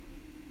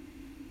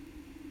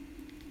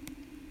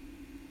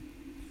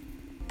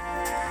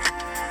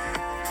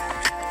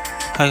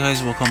Hi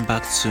guys, welcome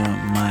back to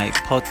my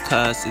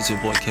podcast. It's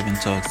your boy Kevin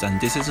Talks, and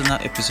this is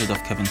another episode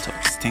of Kevin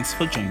Talks. Thanks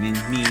for joining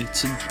me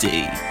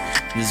today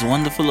on this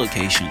wonderful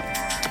occasion.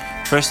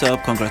 First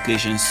up,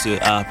 congratulations to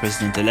our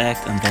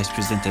President-elect and Vice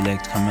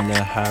President-elect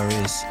Kamala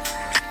Harris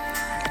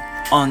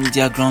on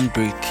their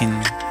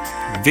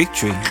groundbreaking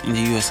victory in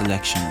the US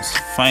elections.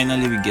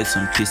 Finally, we get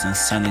some peace and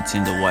sanity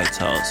in the White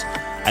House.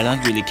 I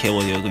don't really care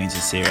what you're going to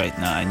say right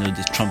now. I know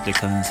the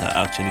Trumplicans are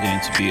actually going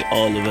to be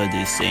all over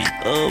this saying,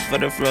 oh,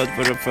 voter fraud.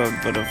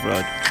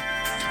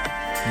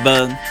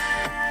 But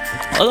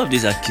all of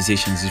these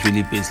accusations is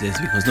really baseless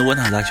because no one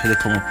has actually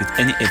come up with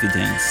any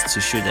evidence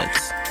to show that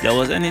there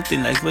was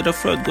anything like voter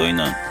fraud going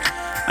on.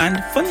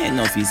 And funny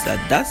enough is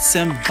that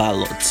same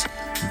ballot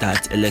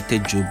that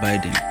elected Joe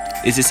Biden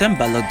is the same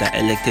ballot that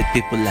elected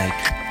people like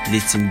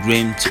Lindsey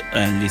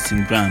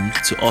Graham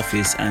to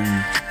office and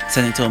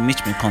Senator Mitch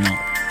McConnell.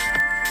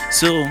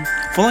 So,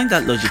 following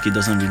that logic, it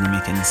doesn't really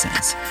make any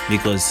sense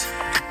because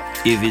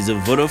if it's a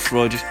voter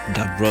fraud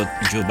that brought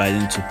Joe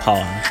Biden to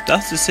power,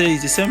 that's to say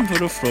it's the same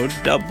voter fraud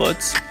that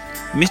brought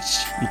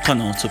Mitch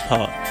McConnell to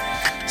power.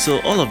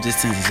 So, all of these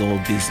things is all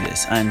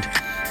baseless, and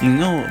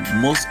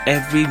most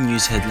every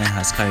news headline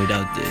has carried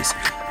out this,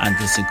 and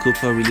Anderson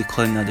Cooper really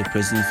calling out the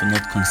president for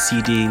not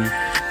conceding,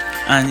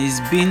 and it's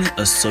been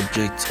a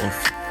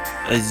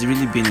it's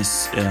really been a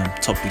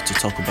topic to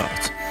talk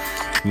about,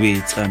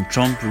 with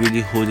Trump really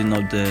holding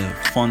up the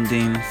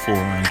funding for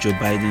Joe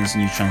Biden's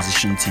new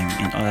transition team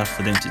in order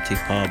for them to take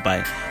power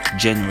by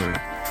January.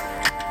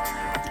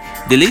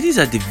 The ladies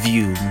at The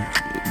View,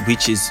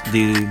 which is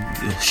the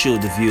show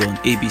The View on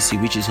ABC,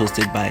 which is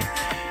hosted by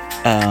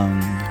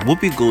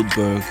Whoopi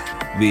Goldberg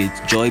with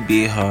Joy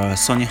Behar,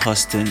 Sonny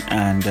Hostin,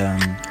 and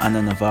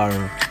Anna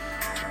Navarro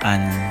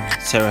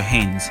and Sarah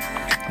Haynes,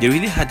 they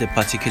really had a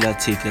particular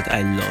take that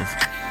I love.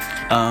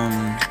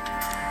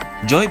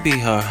 Joy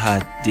Behar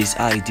had this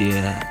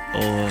idea,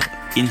 or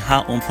in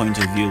her own point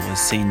of view, was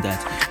saying that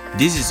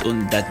this is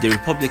only that the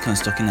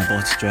Republicans talking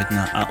about it right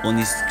now are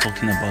only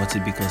talking about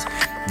it because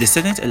the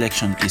Senate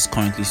election is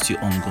currently still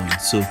ongoing.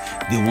 So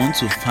they want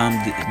to fan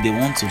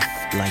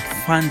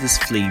this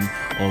flame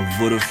of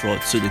voter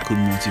fraud, so they could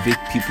motivate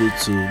people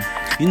to,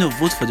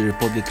 vote for the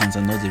Republicans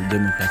and not the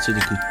Democrats, so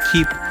they could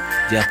keep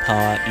their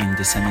power in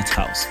the Senate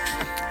House.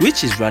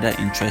 Which is rather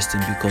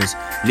interesting because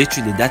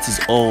literally that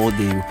is all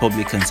the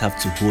Republicans have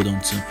to hold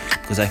on to,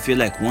 because I feel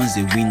like once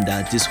they win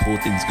that, this whole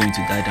thing is going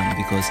to die down.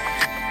 Because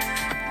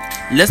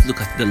let's look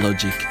at the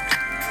logic.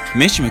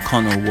 Mitch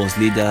McConnell was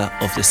leader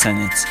of the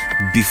Senate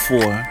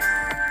before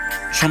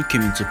Trump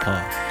came into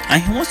power,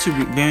 and he wants to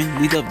remain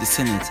leader of the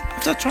Senate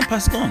after Trump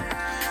has gone.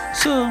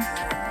 So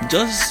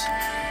just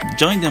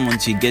join them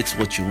until you get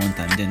what you want,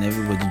 and then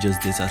everybody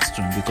just deserts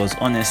Trump. Because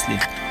honestly,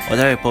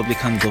 other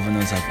Republican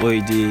governors have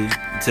already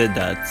said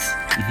that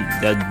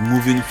they're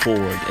moving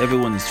forward.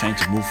 Everyone is trying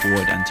to move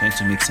forward and trying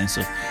to make sense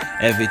of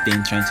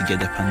everything, trying to get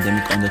the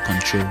pandemic under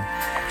control,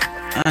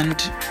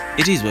 and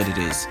it is what it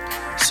is.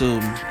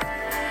 So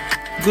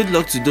good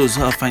luck to those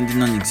who are finding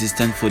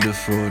non-existent voter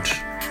fraud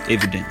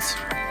evidence.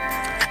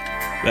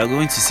 We are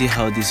going to see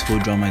how this whole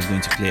drama is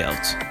going to play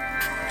out.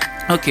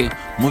 Okay,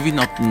 moving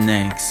up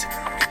next.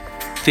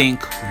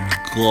 Thank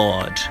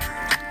God,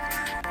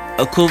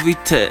 a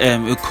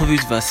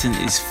COVID vaccine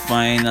is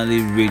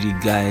finally ready,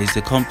 guys.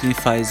 The company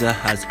Pfizer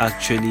has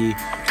actually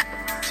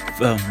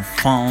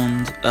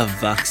found a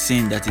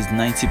vaccine that is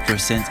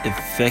 90%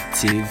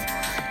 effective,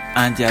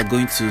 and they are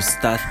going to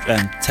start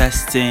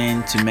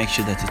testing to make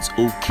sure that it's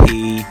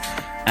okay,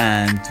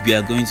 and we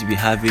are going to be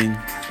having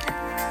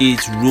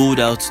it rolled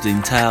out to the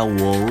entire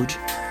world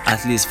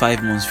at least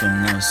 5 months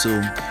from now.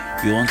 So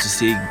we want to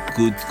say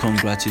good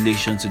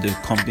congratulations to the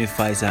company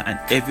Pfizer and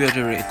every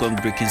other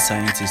record-breaking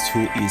scientist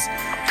who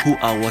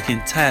are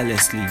working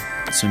tirelessly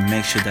to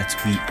make sure that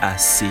we are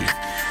safe.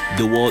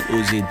 The world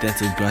owes you a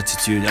debt of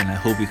gratitude, and I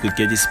hope we could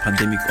get this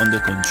pandemic under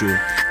control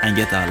and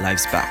get our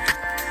lives back.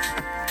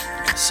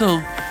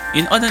 So,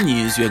 in other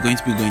news, we are going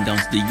to be going down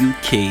to the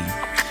UK.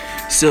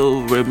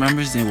 So,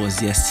 Remembrance Day was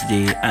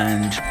yesterday,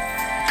 and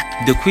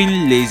the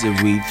Queen lays a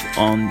wreath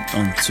on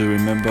to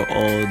remember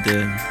all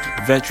the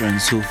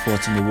veterans who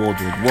fought in the World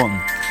War I.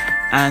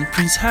 And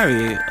Prince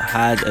Harry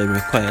had a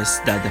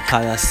request that the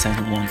palace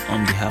send one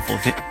on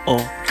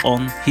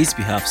his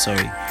behalf,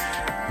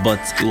 but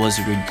it was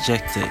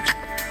rejected,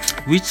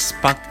 which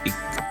sparked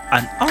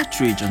an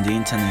outrage on the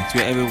internet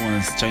where everyone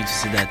is trying to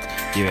say that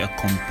they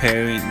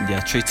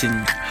are treating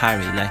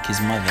Harry like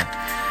his mother.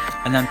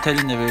 And I'm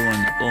telling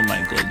everyone, oh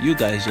my God, you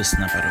guys just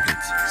snap out of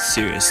it.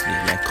 Seriously,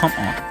 like, come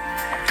on.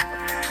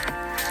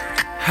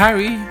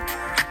 Harry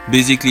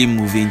basically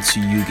moving to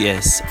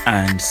US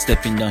and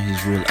stepping down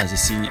his role as a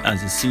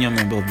senior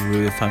member of the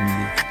royal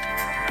family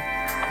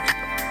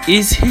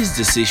is his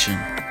decision,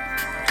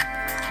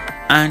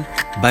 and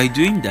by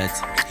doing that,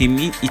 it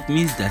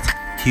means that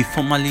he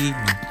formally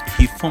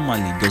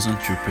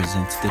doesn't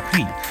represent the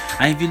Queen.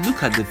 And if you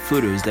look at the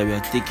photos that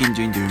were taken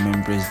during the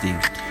Remembrance Day,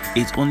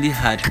 it only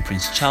had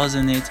Prince Charles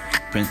in it,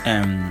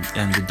 and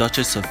the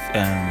Duchess of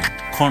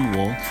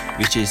Cornwall,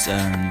 which is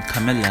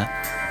Camilla,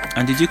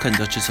 and the Duke and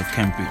Duchess of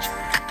Cambridge,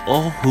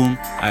 all whom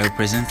are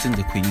representing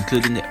the Queen,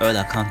 including the Earl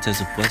and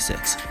Countess of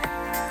Wessex.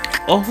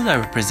 All who are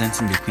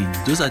representing the Queen,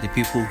 those are the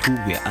people who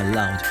were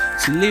allowed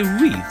to lay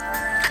wreath.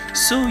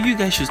 So you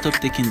guys should stop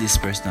taking this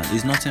personal.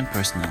 It's nothing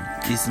personal.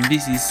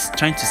 It's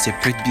trying to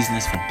separate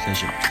business from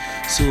pleasure.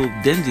 So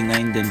them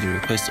denying them the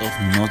request of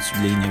not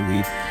laying a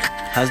wreath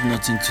has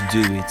nothing to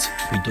do with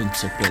we don't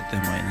support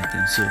them or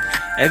anything. So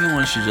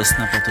everyone should just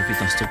snap out of it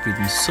and stop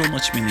reading so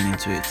much meaning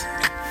into it.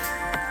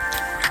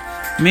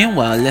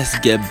 Meanwhile, let's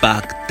get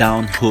back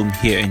down home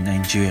here in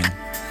Nigeria.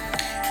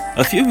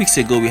 A few weeks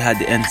ago, we had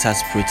the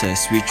EndSARS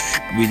protest, which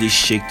really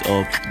shaked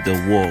up the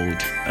world.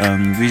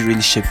 We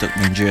really shaked up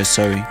Nigeria.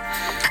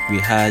 We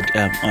had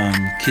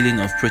killing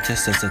of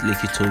protesters at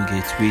Lekki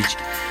Tollgate, which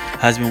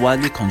has been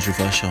widely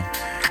controversial.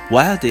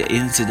 While the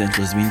incident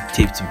was being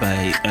taped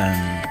by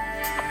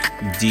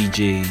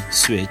DJ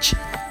Switch,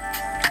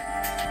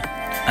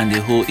 and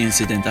the whole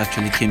incident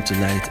actually came to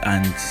light,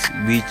 and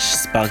which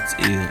sparked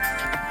a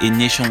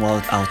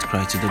nationwide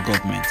outcry to the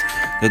government.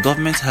 The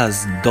government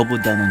has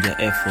doubled down on their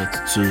effort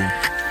to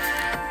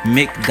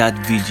make that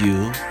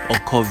video or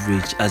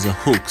coverage as a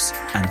hoax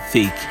and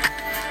fake,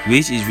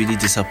 which is really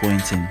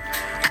disappointing.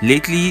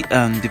 Lately,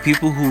 the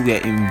people who were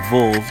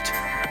involved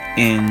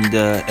in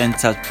the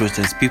EndSARS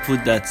protest,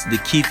 the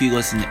key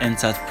figures in the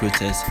EndSARS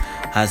protest,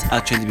 has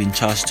actually been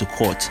charged to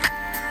court.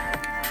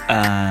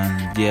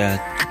 The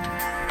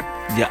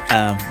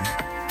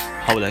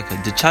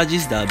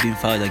charges that are being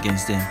filed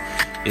against them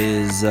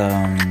is,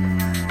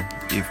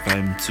 if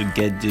I'm to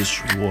get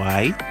this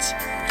right,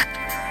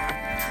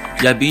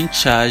 they are being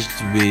charged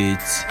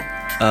with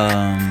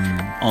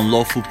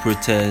unlawful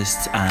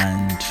protest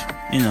and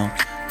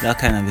that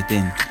kind of a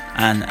thing,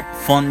 and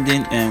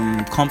funding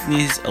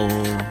companies or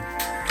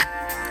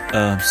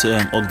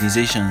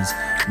organizations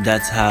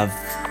that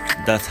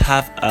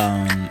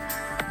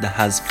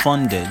has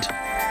funded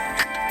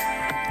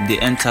the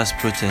EndSARS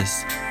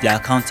protest. Their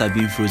accounts are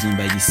being frozen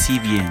by the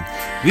CBN,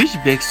 which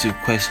begs to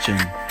question,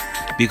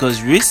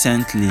 because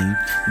recently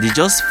they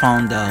just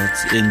found out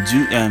in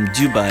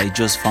Dubai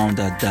just found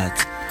out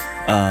that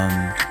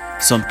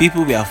some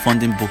people were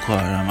funding Boko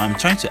Haram. I'm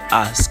trying to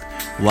ask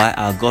why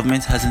our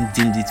government hasn't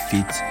deemed it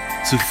fit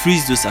to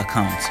freeze those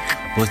accounts,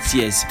 but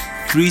yes,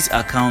 freeze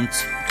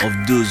accounts of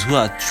those who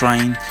are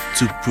trying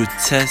to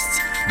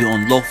protest the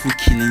unlawful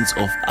killings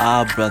of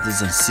our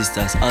brothers and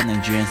sisters, our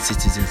Nigerian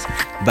citizens,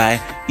 by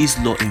its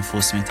law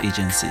enforcement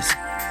agencies,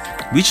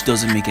 which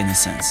doesn't make any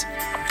sense.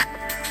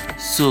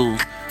 So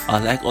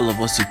I'd like all of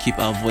us to keep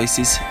our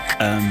voices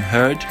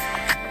heard,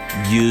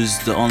 use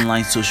the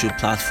online social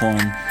platform,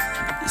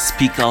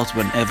 speak out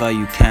whenever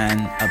you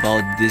can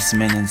about this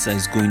menace that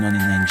is going on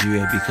in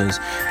Nigeria, because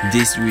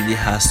this really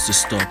has to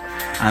stop.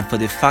 And for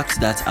the fact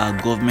that our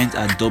government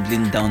are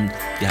doubling down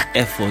their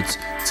efforts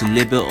to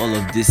label all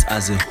of this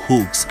as a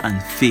hoax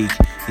and fake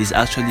is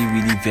actually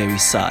really very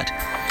sad.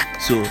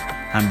 So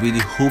I'm really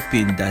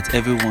hoping that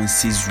everyone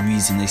sees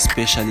reason,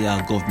 especially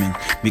our government,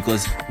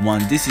 because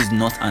one, this is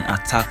not an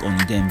attack on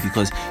them,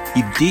 because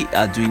if they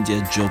are doing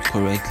their job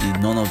correctly,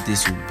 none of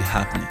this will be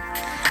happening.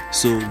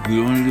 So we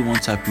only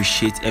want to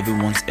appreciate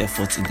everyone's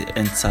efforts in the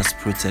EndSARS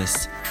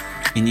protest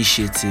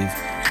initiative,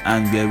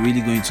 and we are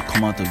really going to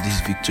come out of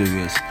this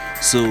victorious.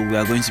 So we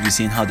are going to be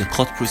seeing how the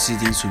court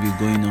proceedings will be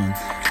going on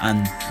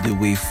and the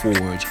way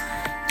forward.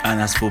 And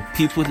as for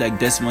people like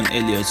Desmond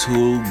Elliot,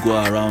 who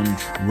go around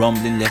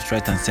rumbling left,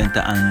 right and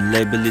center and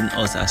labeling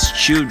us as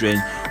children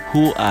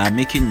who are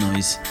making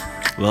noise,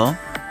 well,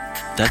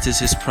 that is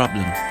his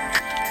problem.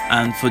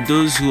 And for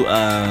those who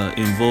are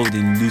involved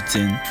in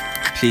looting,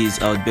 please,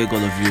 I would beg all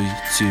of you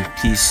to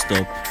please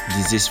stop,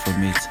 desist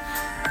from it.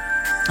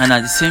 And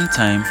at the same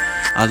time,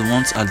 I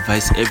want to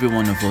advise every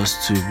one of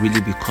us to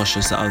really be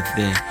cautious out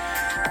there,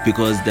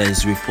 because there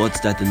is reports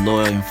that the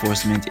law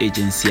enforcement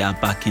agency are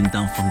backing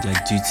down from their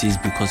duties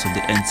because of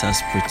the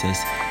EndSARS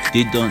protest.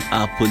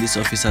 Our police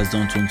officers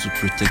don't want to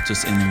protect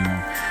us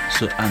anymore.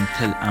 So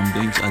I'm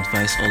going to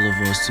advise all of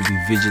us to be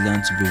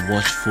vigilant, to be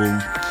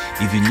watchful.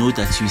 If you know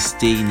that you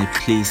stay in a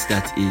place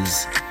that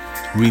is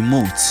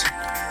remote,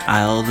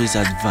 I always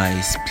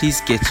advise,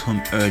 please get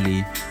home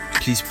early.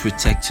 Please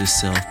protect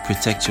yourself,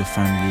 protect your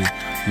family,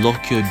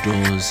 lock your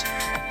doors.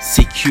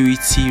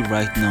 Security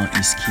right now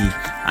is key,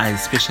 and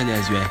especially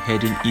as we are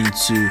heading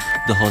into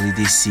the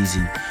holiday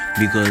season,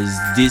 because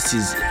this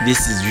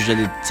is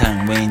usually the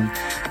time when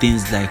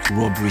things like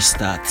robbery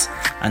start.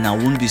 And I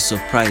won't be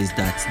surprised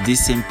that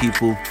these same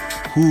people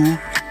who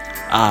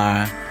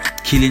are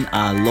killing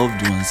our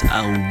loved ones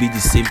will be the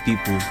same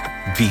people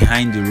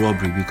behind the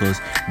robbery, because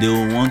they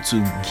will want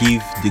to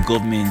give the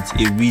government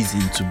a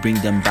reason to bring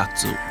them back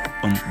to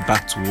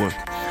work.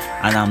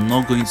 And I'm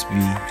not going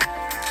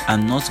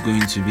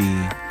to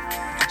be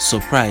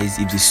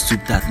surprised if they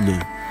stoop that low.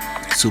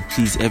 So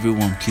please,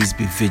 everyone, please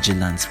be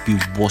vigilant, be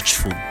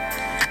watchful,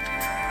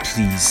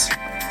 please.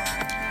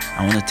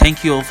 I want to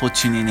thank you all for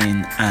tuning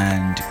in,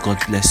 and God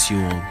bless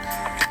you all.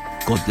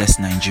 God bless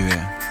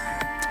Nigeria.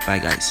 Bye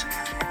guys.